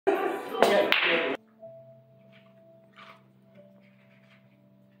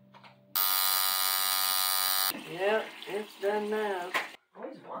done now.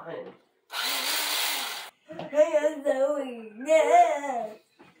 Always mine. Hey, I'm Zoe. Yeah.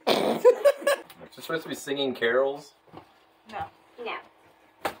 It's just supposed to be singing carols. No. No.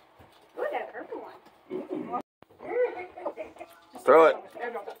 Ooh, that purple one. Throw it. There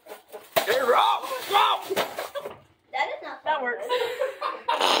you go. That is not. That works. I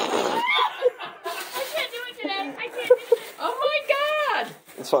can't do it today. I can't do it. Oh my god!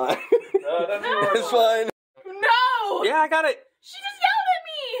 It's fine. No. It's fine. No! Yeah, I got it. She just yelled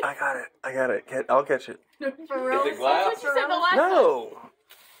I got it. I got it. I'll catch it. For real? Is it glass? That's what you said the last No.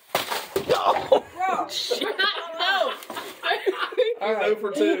 No. Bro. No! He's 0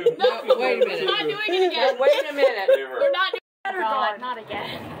 for 2. No, wait a We're minute. not doing it again. Wait a minute. We're not doing it. God. Not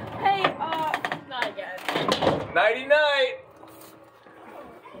again. Hey, Not again. Nighty night.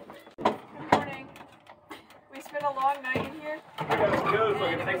 good morning. We spent a long night in here. I gotta go so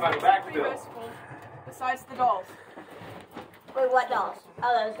I can take my Pretty backfill. restful. Besides the dolls. Wait, what dolls?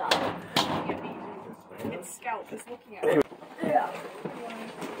 Oh, those dolls. Looking at me. And Scout is looking at me.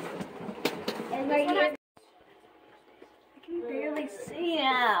 And right here. I can barely see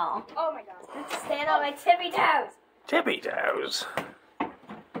now. Oh my god. Let's stand on my tippy toes. Tippy toes.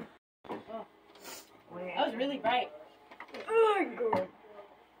 That was really bright.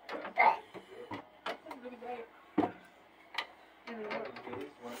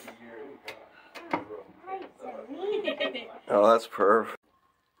 Oh, that's perv.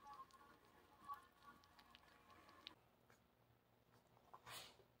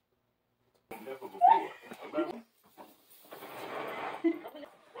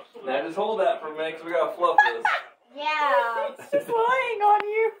 Now just hold that for a minute because we gotta fluff this. Yeah. She's lying on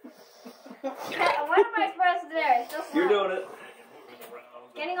you. What am I supposed to do? It's so You're small. doing it.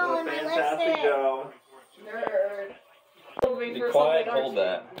 Getting all in my Fantastic lipstick. job. Nerd. Be quiet, hold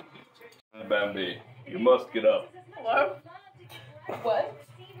that. Bambi, you must get up. Hello? What?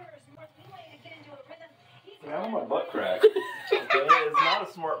 Now my butt crack. Okay, it's not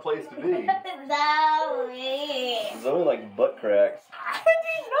a smart place to be. Zoe. Zoe like butt cracks. I did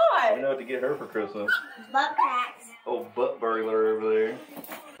I know what to get her for Christmas. Butt cracks. Oh, butt burglar over there.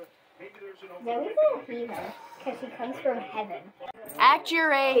 Zoe's a heathen because she comes from heaven. Act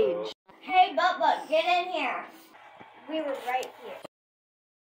your age. Hey, Butt, get in here. We were right here.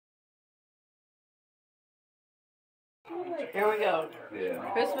 Here we go.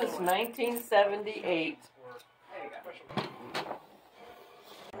 Yeah. Christmas 1978.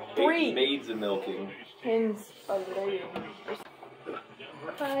 Three. Maids a milking. Pins of laying.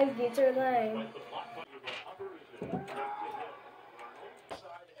 5 geese are laying.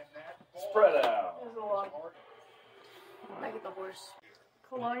 Spread out. There's a lot. Make it the horse.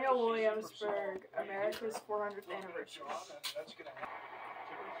 Colonial Williamsburg, America's 400th anniversary.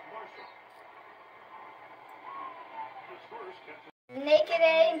 Naked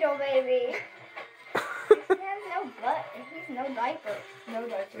angel, baby. He has no butt and he's no diaper. No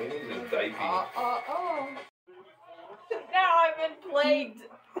diaper. He's a diaper. Oh. Now I've been plagued.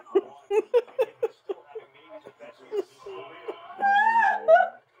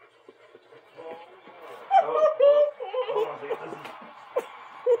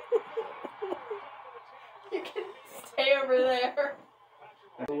 You can stay over there.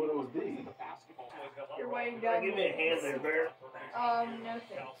 What it would be. You're weighing down. Give me a hand there, Bear. No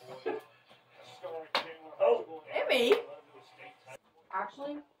thanks. Oh. Emmy?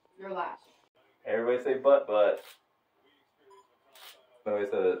 Actually, you're last. Everybody say butt. Nobody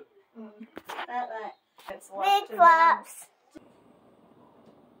said it. But It's big flops.